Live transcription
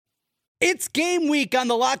It's game week on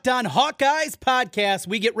the Locked On Hawkeyes podcast.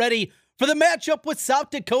 We get ready for the matchup with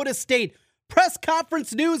South Dakota State. Press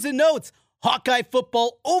conference news and notes. Hawkeye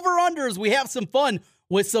football over-unders. We have some fun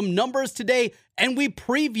with some numbers today, and we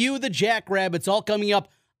preview the Jackrabbits. All coming up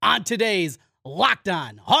on today's Locked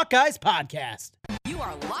On Hawkeyes podcast. You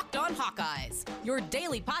are Locked On Hawkeyes, your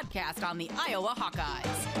daily podcast on the Iowa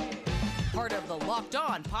Hawkeyes. Part of the Locked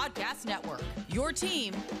On Podcast Network, your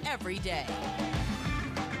team every day.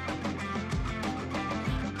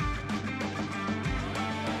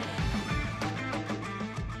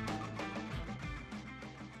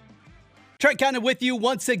 Trent Condon with you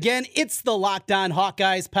once again. It's the Locked On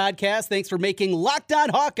Hawkeyes podcast. Thanks for making Locked On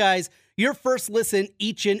Hawkeyes your first listen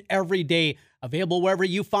each and every day. Available wherever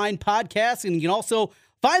you find podcasts, and you can also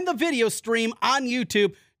find the video stream on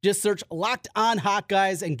YouTube. Just search Locked On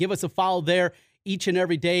Hawkeyes and give us a follow there each and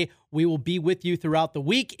every day. We will be with you throughout the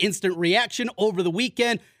week. Instant reaction over the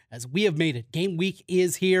weekend as we have made it. Game week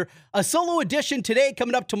is here. A solo edition today.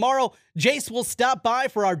 Coming up tomorrow, Jace will stop by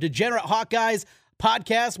for our Degenerate Hawkeyes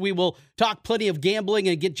podcast. We will talk plenty of gambling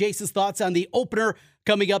and get Jace's thoughts on the opener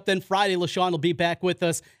coming up. Then Friday, LaShawn will be back with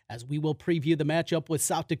us as we will preview the matchup with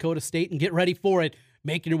South Dakota State and get ready for it,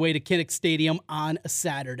 making your way to Kinnick Stadium on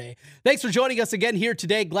Saturday. Thanks for joining us again here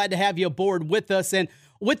today. Glad to have you aboard with us. And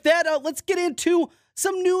with that, let's get into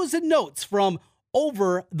some news and notes from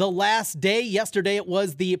over the last day. Yesterday, it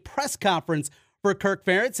was the press conference for Kirk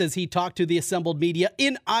Ferentz as he talked to the assembled media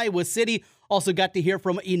in Iowa City. Also got to hear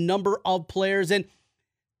from a number of players. And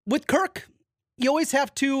with Kirk, you always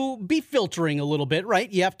have to be filtering a little bit,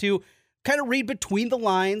 right? You have to kind of read between the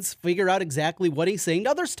lines, figure out exactly what he's saying.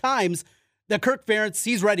 Now, there's times that Kirk Ferentz,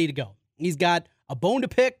 he's ready to go. He's got a bone to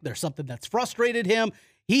pick. There's something that's frustrated him.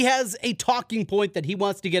 He has a talking point that he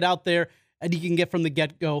wants to get out there, and he can get from the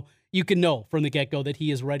get-go. You can know from the get-go that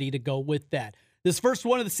he is ready to go with that. This first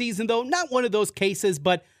one of the season, though, not one of those cases,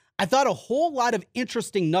 but I thought a whole lot of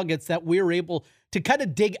interesting nuggets that we were able to kind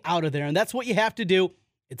of dig out of there, and that's what you have to do.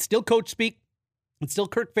 It's still coach speak. It's still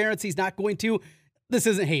Kirk Ferentz. He's not going to, this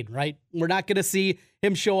isn't Hayden, right? We're not going to see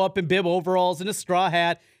him show up in bib overalls and a straw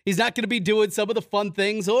hat. He's not going to be doing some of the fun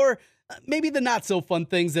things or maybe the not so fun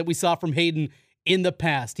things that we saw from Hayden in the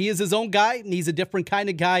past. He is his own guy, and he's a different kind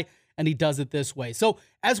of guy, and he does it this way. So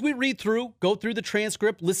as we go through the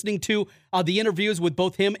transcript, listening to the interviews with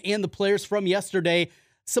both him and the players from yesterday,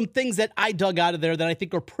 some things that I dug out of there that I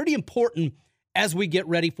think are pretty important as we get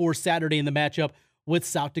ready for Saturday in the matchup with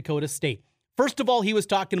South Dakota State. First of all, he was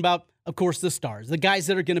talking about, of course, the stars, the guys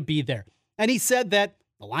that are going to be there. And he said that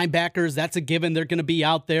the linebackers, that's a given. They're going to be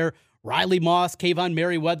out there. Riley Moss, Kayvon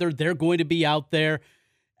Merriweather, they're going to be out there.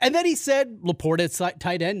 And then he said, Laporte at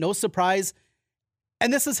tight end, no surprise.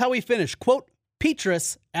 And this is how he finished, quote,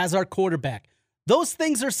 Petrus as our quarterback. Those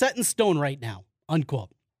things are set in stone right now,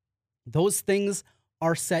 unquote. Those things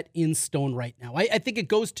are set in stone right now. I think it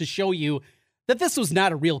goes to show you that this was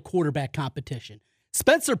not a real quarterback competition.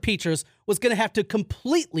 Spencer Petrus was going to have to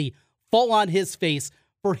completely fall on his face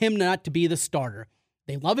for him not to be the starter.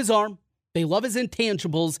 They love his arm. They love his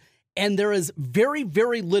intangibles. And there is very,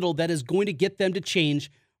 very little that is going to get them to change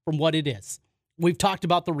from what it is. We've talked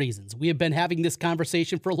about the reasons. We have been having this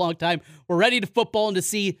conversation for a long time. We're ready to football and to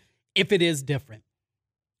see if it is different.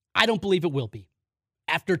 I don't believe it will be.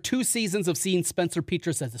 After 2 seasons of seeing Spencer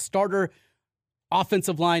Petrus as a starter,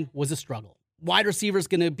 offensive line was a struggle. Wide receiver is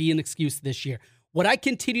going to be an excuse this year. What I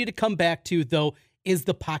continue to come back to, though, is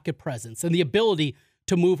the pocket presence and the ability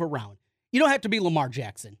to move around. You don't have to be Lamar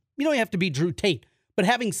Jackson. You don't have to be Drew Tate. But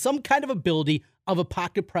having some kind of ability of a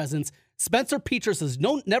pocket presence, Spencer Petrus has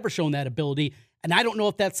never shown that ability, and I don't know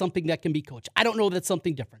if that's something that can be coached. I don't know if that's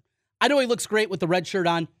something different. I know he looks great with the red shirt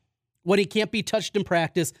on. When he can't be touched in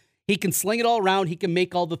practice, he can sling it all around. He can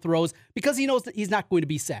make all the throws because he knows that he's not going to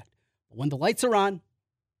be sacked. But when the lights are on,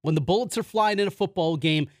 when the bullets are flying in a football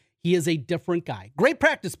game, he is a different guy. Great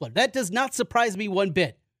practice player. That does not surprise me one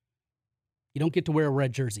bit. You don't get to wear a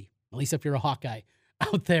red jersey, at least if you're a Hawkeye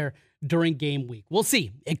out there during game week. We'll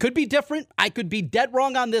see. It could be different. I could be dead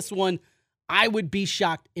wrong on this one. I would be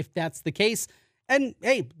shocked if that's the case. And,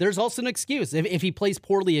 hey, there's also an excuse. If he plays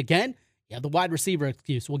poorly again, you have the wide receiver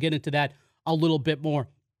excuse. We'll get into that a little bit more.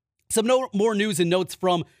 Some more news and notes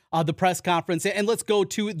from the press conference, and let's go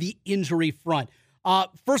to the injury front.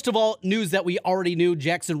 First of all, news that we already knew,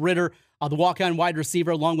 Jackson Ritter, the walk-on wide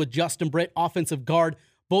receiver, along with Justin Britt, offensive guard.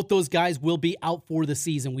 Both those guys will be out for the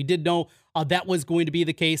season. We did know that was going to be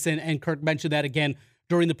the case, and Kirk mentioned that again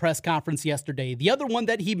during the press conference yesterday. The other one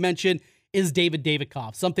that he mentioned is David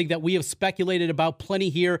Davidkov, something that we have speculated about plenty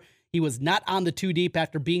here. He was not on the 2 deep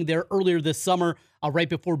after being there earlier this summer, right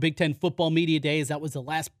before Big Ten Football Media Days. That was the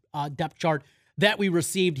last depth chart that we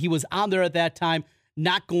received. He was on there at that time,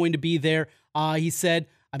 not going to be there. He said,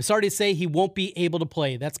 I'm sorry to say he won't be able to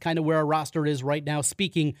play. That's kind of where our roster is right now,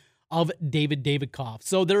 speaking of David Koff.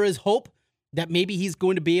 So there is hope that maybe he's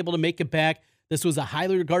going to be able to make it back. This was a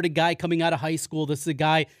highly regarded guy coming out of high school. This is a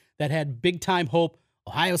guy that had big-time hope.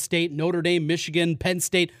 Ohio State, Notre Dame, Michigan, Penn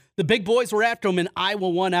State. The big boys were after him, and Iowa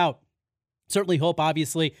won out. Certainly hope,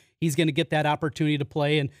 obviously, he's going to get that opportunity to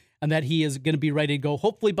play and that he is going to be ready to go,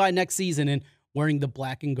 hopefully by next season, and wearing the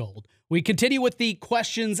black and gold. We continue with the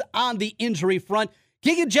questions on the injury front.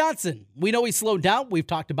 Keegan Johnson, we know he slowed down. We've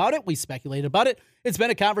talked about it. We speculated about it. It's been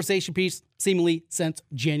a conversation piece seemingly since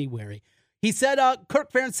January. He said,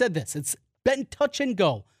 Kirk Ferentz said this, it's been touch and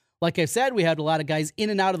go. Like I said, we had a lot of guys in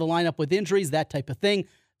and out of the lineup with injuries, that type of thing.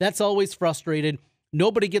 That's always frustrated.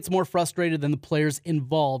 Nobody gets more frustrated than the players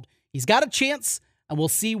involved. He's got a chance, and we'll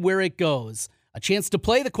see where it goes. A chance to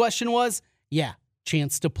play, the question was? Yeah,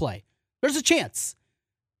 chance to play. There's a chance.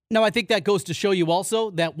 Now, I think that goes to show you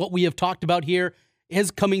also that what we have talked about here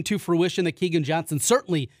is coming to fruition, that Keegan Johnson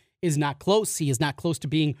certainly is not close. He is not close to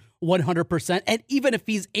being 100%. And even if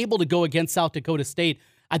he's able to go against South Dakota State,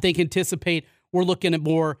 I think anticipate we're looking at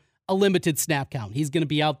more a limited snap count. He's going to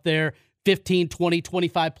be out there 15, 20,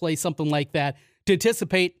 25 plays, something like that. To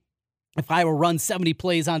anticipate if Iowa runs 70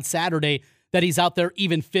 plays on Saturday, that he's out there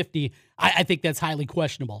even 50, I think that's highly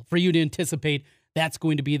questionable for you to anticipate that's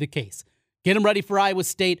going to be the case. Get him ready for Iowa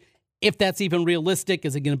State. If that's even realistic,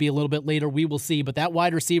 is it going to be a little bit later? We will see. But that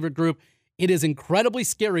wide receiver group, it is incredibly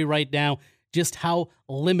scary right now, just how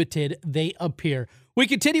limited they appear. We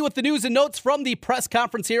continue with the news and notes from the press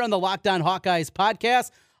conference here on the Locked On Hawkeyes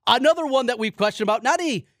podcast. Another one that we've questioned about, not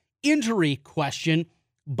a injury question,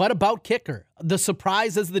 but about kicker. The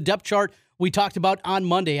surprise is the depth chart we talked about on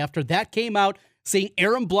Monday. After that came out, seeing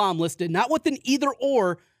Aaron Blom listed, not with an either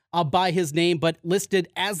or by his name, but listed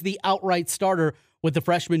as the outright starter with the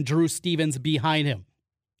freshman Drew Stevens behind him.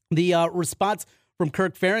 The response from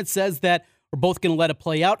Kirk Ferentz says that we're both going to let it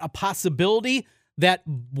play out. A possibility that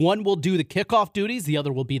one will do the kickoff duties, the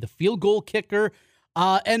other will be the field goal kicker.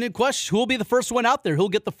 And in question, who will be the first one out there? Who'll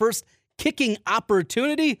get the first kicking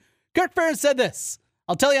opportunity? Kirk Ferentz said this,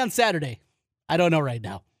 I'll tell you on Saturday. I don't know right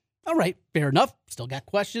now. All right, fair enough. Still got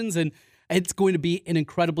questions, and it's going to be an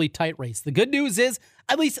incredibly tight race. The good news is,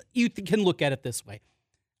 at least you can look at it this way.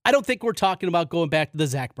 I don't think we're talking about going back to the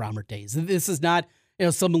Zach Brommer days. This is not,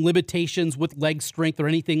 some limitations with leg strength or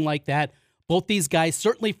anything like that. Both these guys,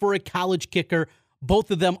 certainly for a college kicker, both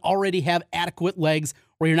of them already have adequate legs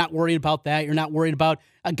where you're not worried about that. You're not worried about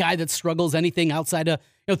a guy that struggles anything outside of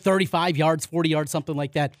 35 yards, 40 yards, something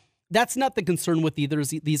like that. That's not the concern with either of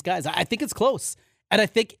these guys. I think it's close. And I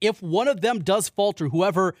think if one of them does falter,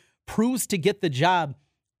 whoever proves to get the job,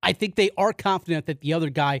 I think they are confident that the other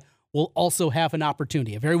guy will also have an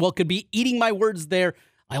opportunity. I very well could be eating my words there.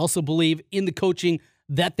 I also believe in the coaching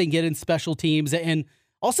that they get in special teams and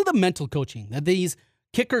also the mental coaching that these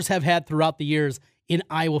kickers have had throughout the years in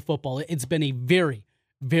Iowa football. It's been a very,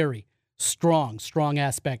 very strong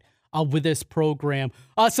aspect with this program.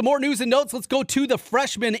 Some more news and notes. Let's go to the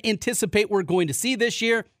freshmen anticipate we're going to see this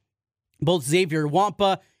year. Both Xavier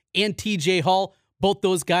Wampa and TJ Hall, both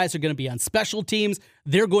those guys are going to be on special teams.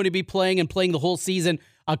 They're going to be playing the whole season.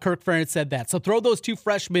 Kirk Ferentz said that. So throw those two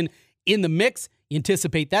freshmen in the mix. You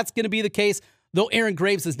anticipate that's going to be the case. Though Aaron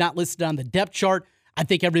Graves is not listed on the depth chart, I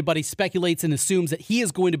think everybody speculates and assumes that he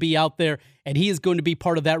is going to be out there and he is going to be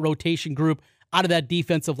part of that rotation group out of that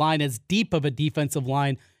defensive line, as deep of a defensive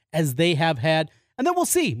line as they have had. And then we'll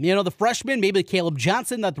see. The freshmen, maybe Caleb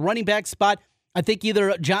Johnson at the running back spot. I think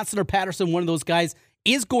either Johnson or Patterson, one of those guys,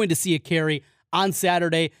 is going to see a carry on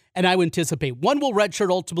Saturday, and I would anticipate one will redshirt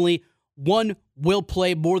ultimately, one will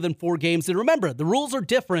play more than 4 games. And remember, the rules are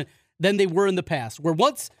different than they were in the past, where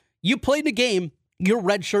once you played a game, your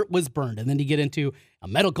red shirt was burned, and then you get into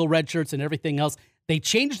medical red shirts and everything else. They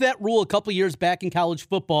changed that rule a couple years back in college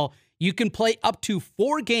football. You can play up to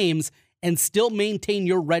 4 games and still maintain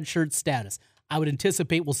your red shirt status. I would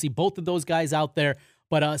anticipate we'll see both of those guys out there,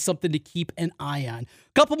 but something to keep an eye on.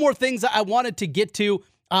 A couple more things I wanted to get to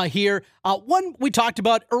here. One we talked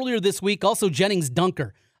about earlier this week, also Jennings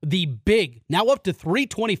Dunker, the big, now up to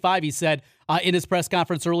 325, he said in his press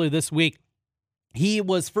conference earlier this week. He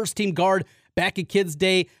was first-team guard back at Kids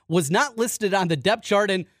Day, was not listed on the depth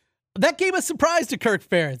chart, and that gave a surprise to Kirk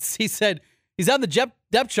Ferentz. He said he's on the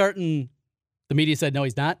depth chart, and the media said, no,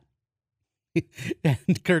 he's not.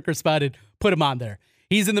 And Kirk responded, put him on there.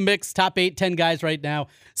 He's in the mix, top 8, 10 guys right now.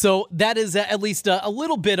 So that is at least a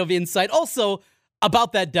little bit of insight. Also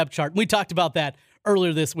about that depth chart. We talked about that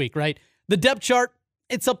earlier this week, right? The depth chart,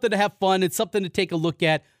 it's something to have fun. It's something to take a look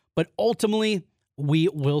at. But ultimately, we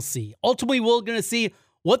will see. Ultimately, we're going to see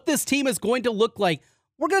what this team is going to look like.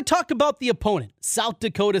 We're going to talk about the opponent, South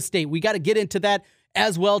Dakota State. We got to get into that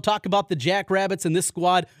as well. Talk about the Jackrabbits and this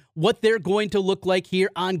squad, what they're going to look like here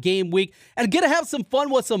on game week. And going to have some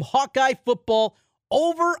fun with some Hawkeye football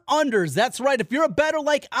over-unders. That's right. If you're a bettor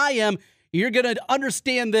like I am, you're going to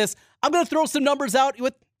understand this. I'm going to throw some numbers out.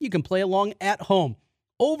 You can play along at home.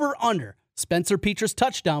 Over-under. Spencer Petras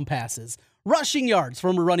touchdown passes. Rushing yards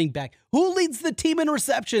from a running back. Who leads the team in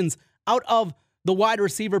receptions out of the wide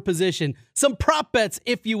receiver position? Some prop bets,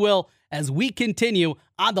 if you will, as we continue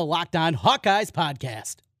on the Locked On Hawkeyes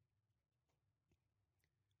podcast.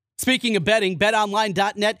 Speaking of betting,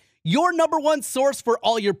 betonline.net, your number one source for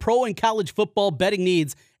all your pro and college football betting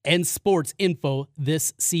needs and sports info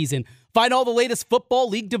this season. Find all the latest football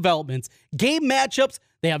league developments, game matchups.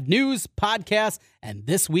 They have news, podcasts, and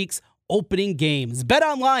this week's opening games.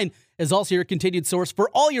 BetOnline is also your continued source for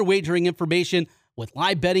all your wagering information with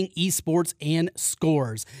live betting, esports, and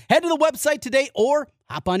scores. Head to the website today or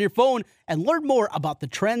hop on your phone and learn more about the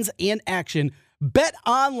trends and action.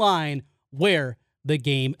 BetOnline, where the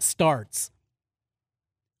game starts.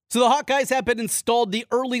 So the Hawkeyes have been installed. The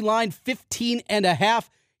early line, 15.5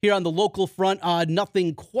 here on the local front.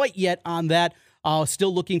 Nothing quite yet on that.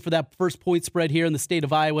 Still looking for that first point spread here in the state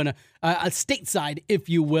of Iowa, and a stateside, if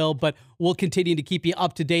you will, but we'll continue to keep you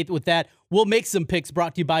up to date with that. We'll make some picks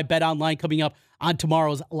brought to you by BetOnline coming up on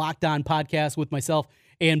tomorrow's Locked On podcast with myself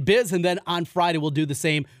and Biz, and then on Friday we'll do the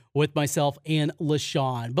same with myself and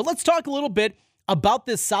LaShawn. But let's talk a little bit about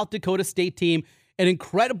this South Dakota State team, an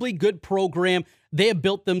incredibly good program. They have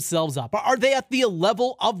built themselves up. Are they at the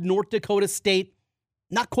level of North Dakota State?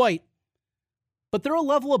 Not quite. But they're a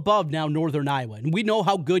level above now Northern Iowa. And we know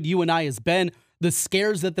how good UNI has been. The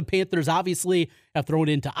scares that the Panthers obviously have thrown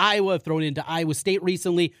into Iowa, have thrown into Iowa State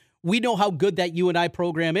recently. We know how good that UNI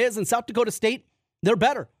program is. And South Dakota State, they're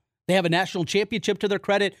better. They have a national championship to their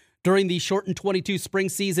credit during the shortened 2020 spring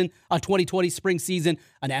season,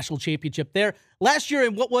 a national championship there. Last year,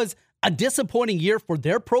 in what was a disappointing year for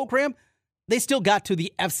their program, they still got to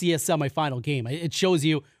the FCS semifinal game. It shows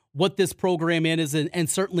you what this program is and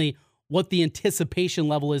certainly what the anticipation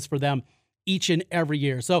level is for them each and every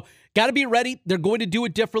year. So got to be ready. They're going to do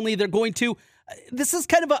it differently. This is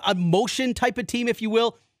kind of a motion type of team, if you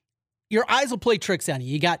will. Your eyes will play tricks on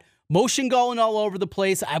you. You got motion going all over the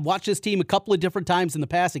place. I've watched this team a couple of different times in the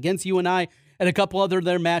past against UNI and a couple other of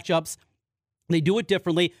their matchups. They do it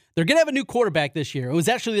differently. They're going to have a new quarterback this year. It was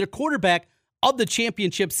actually their quarterback of the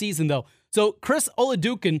championship season, though. So Chris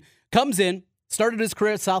Oladokun comes in, started his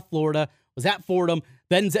career at South Florida, was at Fordham,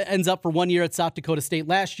 then ends up for 1 year at South Dakota State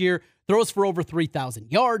last year, throws for over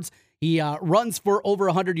 3,000 yards. He runs for over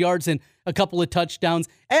 100 yards and a couple of touchdowns,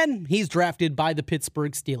 and he's drafted by the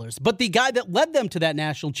Pittsburgh Steelers. But the guy that led them to that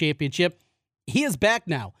national championship, he is back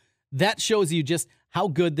now. That shows you just how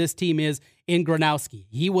good this team is in Gronowski.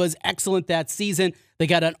 He was excellent that season. They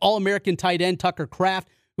got an All-American tight end, Tucker Kraft,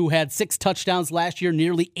 who had 6 touchdowns last year,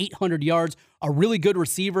 nearly 800 yards. A really good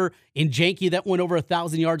receiver in Janke that went over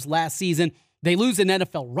 1,000 yards last season. They lose an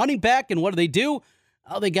NFL running back, and what do?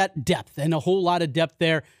 Oh, they got depth, and a whole lot of depth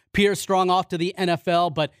there. Pierre Strong off to the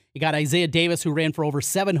NFL, but you got Isaiah Davis, who ran for over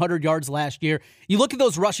 700 yards last year. You look at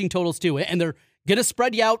those rushing totals, too, and they're going to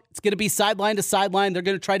spread you out. It's going to be sideline to sideline. They're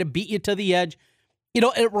going to try to beat you to the edge. You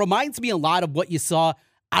know, it reminds me a lot of what you saw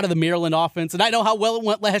out of the Maryland offense, and I know how well it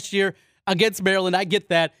went last year against Maryland. I get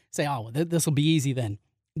that. Say, oh, this will be easy then.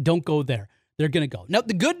 Don't go there. They're going to go. Now,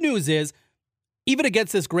 the good news is, even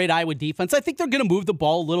against this great Iowa defense, I think they're going to move the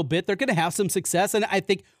ball a little bit. They're going to have some success, and I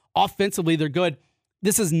think offensively they're good.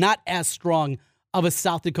 This is not as strong of a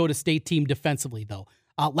South Dakota State team defensively, though.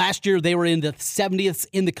 Last year, they were in the 70th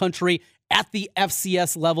in the country at the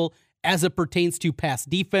FCS level as it pertains to pass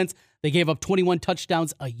defense. They gave up 21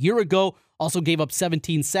 touchdowns a year ago, also gave up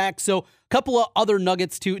 17 sacks. So a couple of other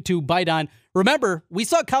nuggets to bite on. Remember, we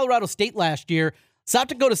saw Colorado State last year. South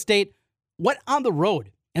Dakota State went on the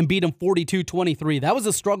road and beat them 42-23. That was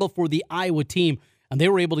a struggle for the Iowa team, and they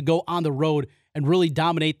were able to go on the road and really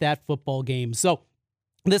dominate that football game. So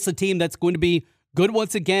this is a team that's going to be good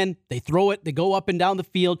once again. They throw it. They go up and down the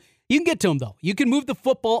field. You can get to them, though. You can move the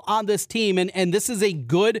football on this team, and this is a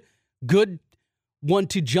good one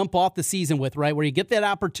to jump off the season with, right, where you get that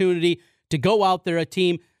opportunity to go out there, a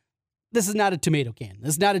team. This is not a tomato can.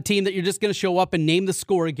 This is not a team that you're just going to show up and name the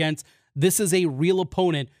score against. This is a real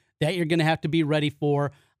opponent that you're going to have to be ready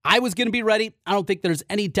for. I was going to be ready. I don't think there's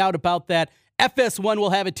any doubt about that. FS1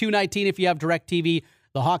 will have a $2.19 if you have DirecTV.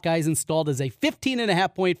 The Hawkeyes installed as a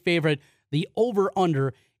 15.5-point favorite. The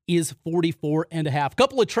over-under is 44.5.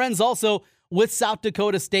 Couple of trends also with South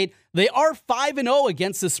Dakota State. They are 5-0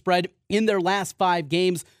 against the spread in their last 5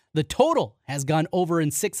 games. The total has gone over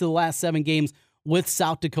in 6 of the last 7 games with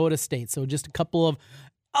South Dakota State. So just a couple of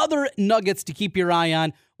other nuggets to keep your eye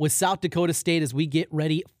on with South Dakota State as we get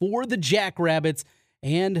ready for the Jackrabbits,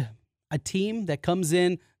 and a team that comes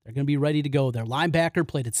in, they're going to be ready to go. Their linebacker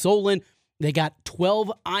played at Solon. They got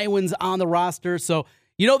 12 Iowans on the roster, so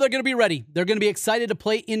you know they're going to be ready. They're going to be excited to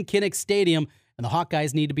play in Kinnick Stadium, and the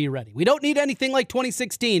Hawkeyes need to be ready. We don't need anything like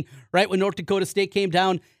 2016, right, when North Dakota State came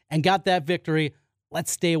down and got that victory.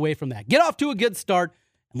 Let's stay away from that. Get off to a good start,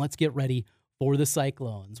 and let's get ready for the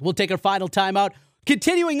Cyclones. We'll take our final timeout.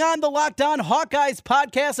 Continuing on the Locked On Hawkeyes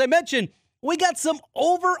podcast, I mentioned we got some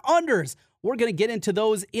over-unders. We're going to get into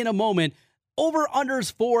those in a moment.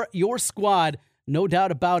 Over-unders for your squad. No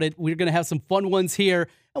doubt about it. We're going to have some fun ones here,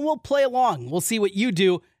 and we'll play along. We'll see what you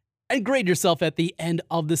do and grade yourself at the end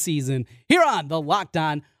of the season here on the Locked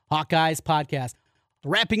On Hawkeyes podcast.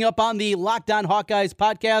 Wrapping up on the Locked On Hawkeyes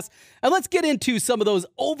podcast, and let's get into some of those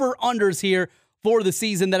over-unders here for the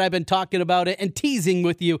season that I've been talking about it and teasing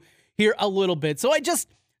with you here a little bit. So I just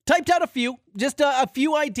typed out a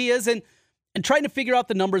few ideas and trying to figure out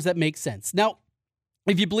the numbers that make sense. Now,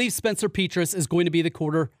 if you believe Spencer Petras is going to be the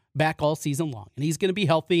quarterback all season long and he's going to be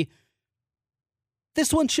healthy,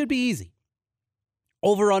 this one should be easy.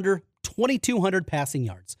 Over under 2,200 passing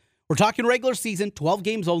yards. We're talking regular season, 12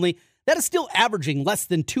 games only. That is still averaging less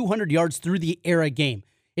than 200 yards through the air a game.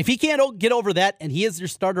 If he can't get over that and he is your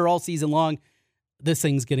starter all season long, this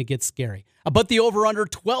thing's going to get scary. But the over-under,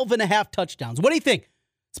 12.5 touchdowns. What do you think?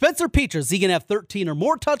 Spencer Petras, is he going to have 13 or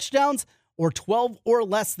more touchdowns or 12 or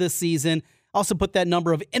less this season? Also put that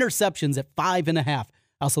number of interceptions at 5.5.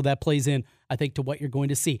 Also, that plays in, I think, to what you're going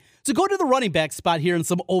to see. So go to the running back spot here and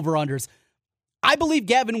some over-unders. I believe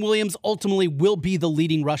Gavin Williams ultimately will be the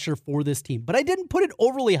leading rusher for this team, but I didn't put it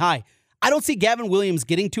overly high. I don't see Gavin Williams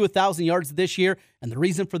getting to 1,000 yards this year, and the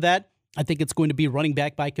reason for that, I think it's going to be running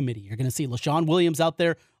back by committee. You're going to see LaShawn Williams out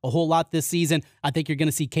there a whole lot this season. I think you're going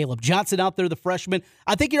to see Caleb Johnson out there, the freshman.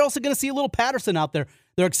 I think you're also going to see a little Patterson out there.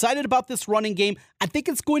 They're excited about this running game. I think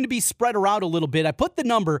it's going to be spread around a little bit. I put the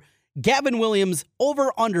number, Gavin Williams,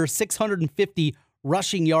 over under 650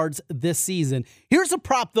 rushing yards this season. Here's a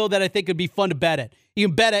prop, though, that I think would be fun to bet at. You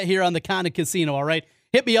can bet it here on the Condon Casino, all right?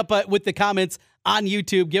 Hit me up with the comments on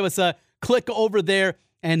YouTube. Give us a click over there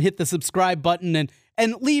and hit the subscribe button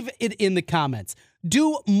and leave it in the comments.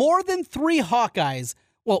 Do more than 3 Hawkeyes,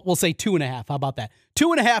 well, we'll say 2.5. How about that?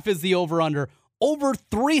 2.5 is the over-under. Over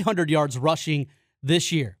 300 yards rushing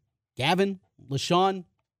this year. Gavin, LaShawn,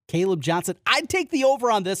 Caleb Johnson. I'd take the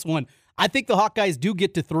over on this one. I think the Hawkeyes do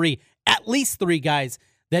get to 3. At least 3 guys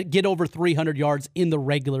that get over 300 yards in the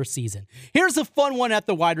regular season. Here's a fun one at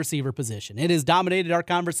the wide receiver position. It has dominated our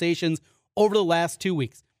conversations over the last 2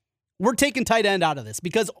 weeks. We're taking tight end out of this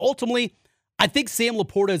because ultimately, I think Sam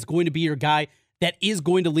Laporta is going to be your guy that is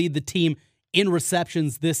going to lead the team in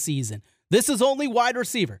receptions this season. This is only wide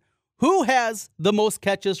receiver. Who has the most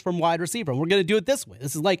catches from wide receiver? And we're going to do it this way.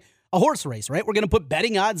 This is like a horse race, right? We're going to put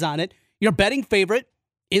betting odds on it. Your betting favorite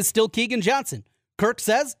is still Keegan Johnson. Kirk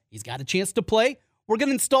says he's got a chance to play. We're going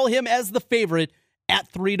to install him as the favorite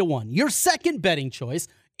at 3-1. Your second betting choice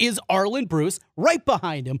is Arlen Bruce, right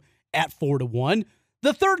behind him at 4-1.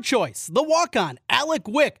 The third choice, the walk-on, Alec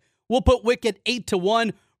Wick. We'll put Wick at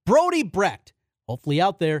 8-1. Brody Brecht, hopefully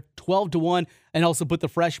out there, 12-1. And also put the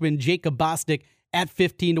freshman Jacob Bostic at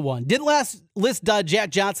 15-1. Didn't list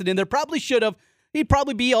Jack Johnson in there. Probably should have. He'd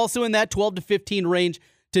probably be also in that 12 to 15 range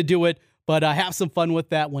to do it. But have some fun with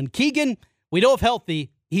that one. Keegan, we know if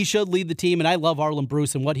healthy, he should lead the team. And I love Arlen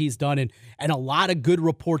Bruce and what he's done. And a lot of good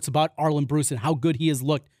reports about Arlen Bruce and how good he has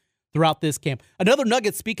looked throughout this camp. Another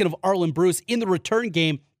nugget, speaking of Arlen Bruce, in the return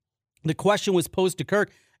game, the question was posed to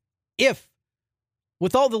Kirk, if,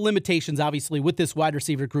 with all the limitations, obviously, with this wide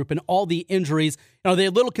receiver group and all the injuries, they're a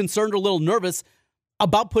little concerned or a little nervous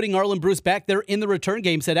about putting Arlen Bruce back there in the return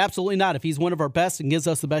game. Said, absolutely not. If he's one of our best and gives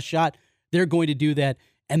us the best shot, they're going to do that,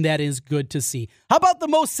 and that is good to see. How about the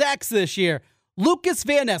most sacks this year? Lucas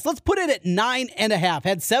Van Ness, let's put it at 9.5.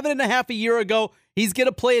 Had 7.5 a year ago. He's going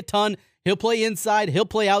to play a ton. He'll play inside. He'll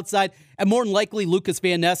play outside. And more than likely, Lucas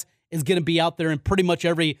Van Ness is going to be out there in pretty much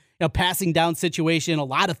every passing down situation, a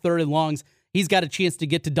lot of third and longs. He's got a chance to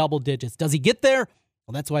get to double digits. Does he get there?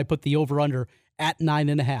 Well, that's why I put the over-under at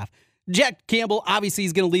 9.5. Jack Campbell, obviously,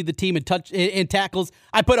 he's going to lead the team in tackles.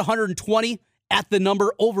 I put 120 at the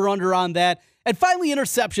number, over-under on that. And finally,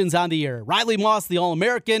 interceptions on the year. Riley Moss, the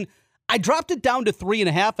All-American. I dropped it down to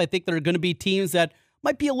 3.5. I think there are going to be teams that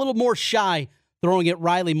might be a little more shy throwing it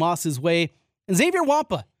Riley Moss's way. And Xavier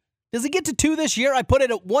Wampa, Does he get to 2 this year? I put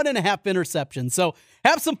it at 1.5 interceptions. So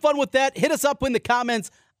have some fun with that. Hit us up in the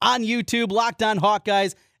comments on YouTube, Locked On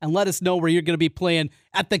Hawkeyes, and let us know where you're going to be playing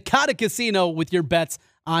at the Cotta Casino with your bets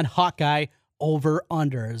on Hawkeye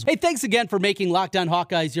over-unders. Hey, thanks again for making Locked On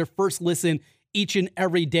Hawkeyes your first listen each and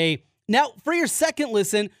every day. Now, for your second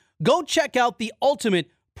listen, go check out the Ultimate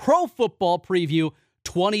Pro Football Preview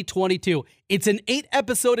 2022. It's an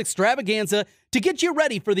 8-episode extravaganza to get you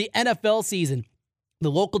ready for the NFL season. The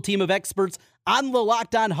local team of experts on the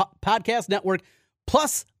Locked On Podcast Network,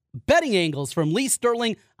 plus betting angles from Lee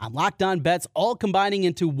Sterling on Locked On Bets, all combining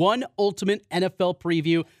into one ultimate NFL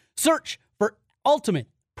preview. Search for Ultimate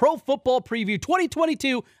Pro Football Preview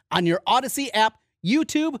 2022 on your Odyssey app,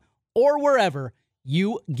 YouTube, or wherever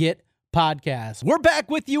you get podcasts. We're back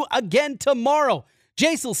with you again tomorrow.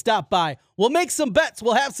 Jace will stop by. We'll make some bets.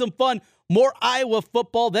 We'll have some fun. More Iowa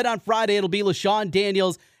football. Then on Friday, it'll be LaShawn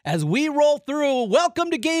Daniels as we roll through. Welcome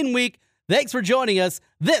to Game Week. Thanks for joining us.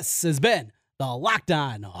 This has been the Locked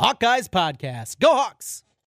On Hawkeyes podcast. Go Hawks!